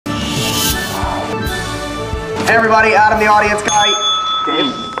Hey everybody, Adam the audience guy.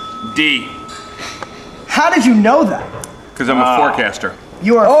 Dave? D. How did you know that? Because I'm a forecaster.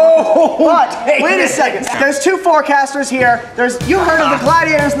 You are. Oh, but wait a second. There's two forecasters here. You heard of the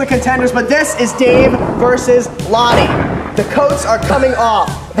gladiators and the contenders, but this is Dave versus Lonnie. The coats are coming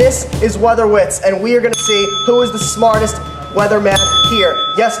off. This is Weatherwits, and we are going to see who is the smartest weatherman here.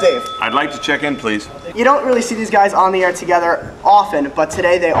 Yes, Dave. I'd like to check in, please. You don't really see these guys on the air together often, but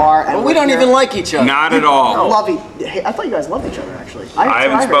today they are. And we don't even like each other. Not at all. Hey, I thought you guys loved each other, actually. I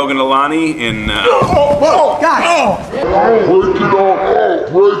haven't spoken to Lonnie in. Whoa, guys! Break it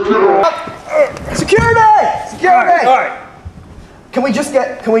up! Security! Security! All right. Can we just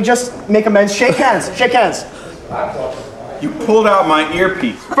make amends? Shake hands. Shake hands. You pulled out my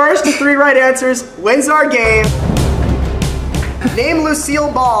earpiece. First to 3 right answers wins our game. Name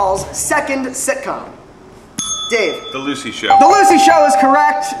Lucille Ball's second sitcom. Dave. The Lucy Show. The Lucy Show is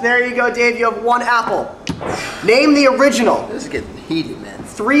correct. There you go, Dave. You have 1 apple. Name the original. This is getting heated, man.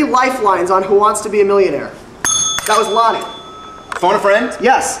 3 lifelines on Who Wants to Be a Millionaire. That was Lonnie. Phone a friend?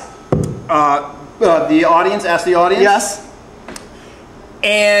 Yes. The audience, ask the audience? Yes.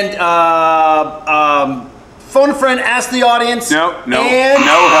 And, phone a friend, ask the audience. No help. No,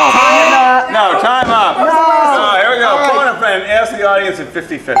 time up. No. Oh, here we go. Right. Phone a friend, ask the audience at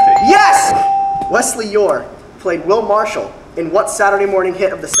 50-50. Yes! Wesley Yore played Will Marshall in what Saturday morning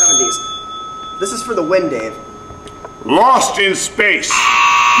hit of the 70s? This is for the win, Dave. Lost in Space.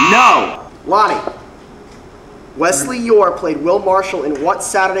 No. Lonnie. Wesley Yore played Will Marshall in what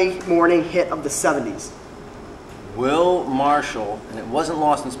Saturday morning hit of the 70s? Will Marshall, and it wasn't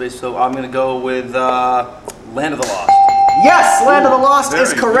Lost in Space, so I'm going to go with Land of the Lost. Yes, Land of the Lost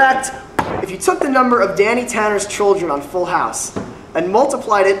is very correct. If you took the number of Danny Tanner's children on Full House and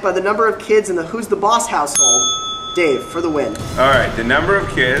multiplied it by the number of kids in the Who's the Boss household, Dave, for the win. All right, the number of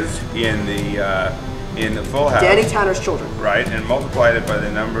kids in the Full House. Danny Tanner's children. Right, and multiplied it by the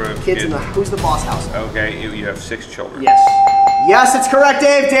number of Kids in the Who's the Boss house. Okay, you have 6 children. Yes. Yes, it's correct,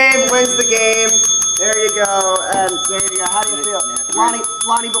 Dave. Dave wins the game. There you go. And there you go. How do you feel?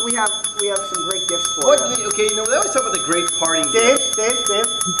 Lonnie, but we have some great gifts for you. Okay, you know, they always talk about the great parting Dave.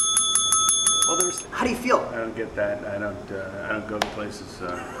 Well, How do you feel? I don't get that. I don't go to places.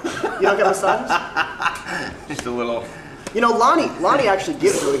 You don't get massages? Just a little. You know, Lonnie actually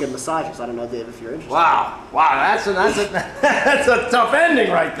gives really good massages. I don't know, Dave, if you're interested. Wow, that's a tough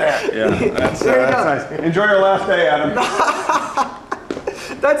ending right there. Yeah, that's There you go. nice. Enjoy your last day, Adam.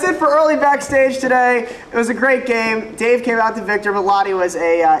 That's it for early Backstage today. It was a great game. Dave came out the victor, but Lonnie was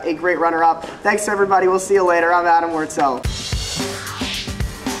a great runner-up. Thanks to everybody. We'll see you later. I'm Adam Wurtzel.